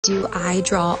Do I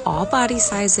draw all body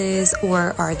sizes,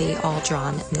 or are they all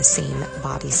drawn in the same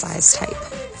body size type?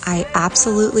 I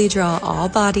absolutely draw all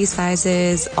body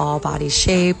sizes, all body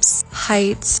shapes,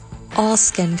 heights, all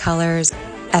skin colors,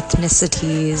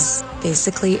 ethnicities,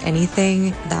 basically anything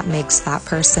that makes that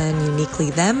person uniquely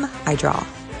them, I draw.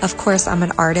 Of course, I'm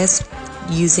an artist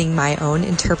using my own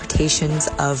interpretations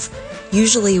of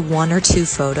usually one or two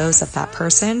photos of that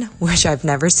person, which I've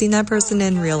never seen that person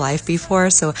in real life before,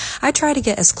 so I try to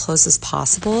get as close as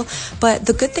possible. But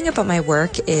the good thing about my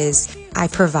work is I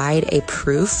provide a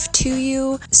proof to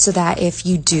you so that if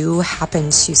you do happen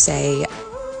to say,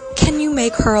 can you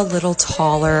make her a little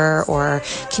taller, or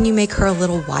can you make her a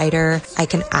little wider, I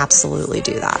can absolutely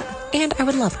do that. And I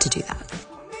would love to do that.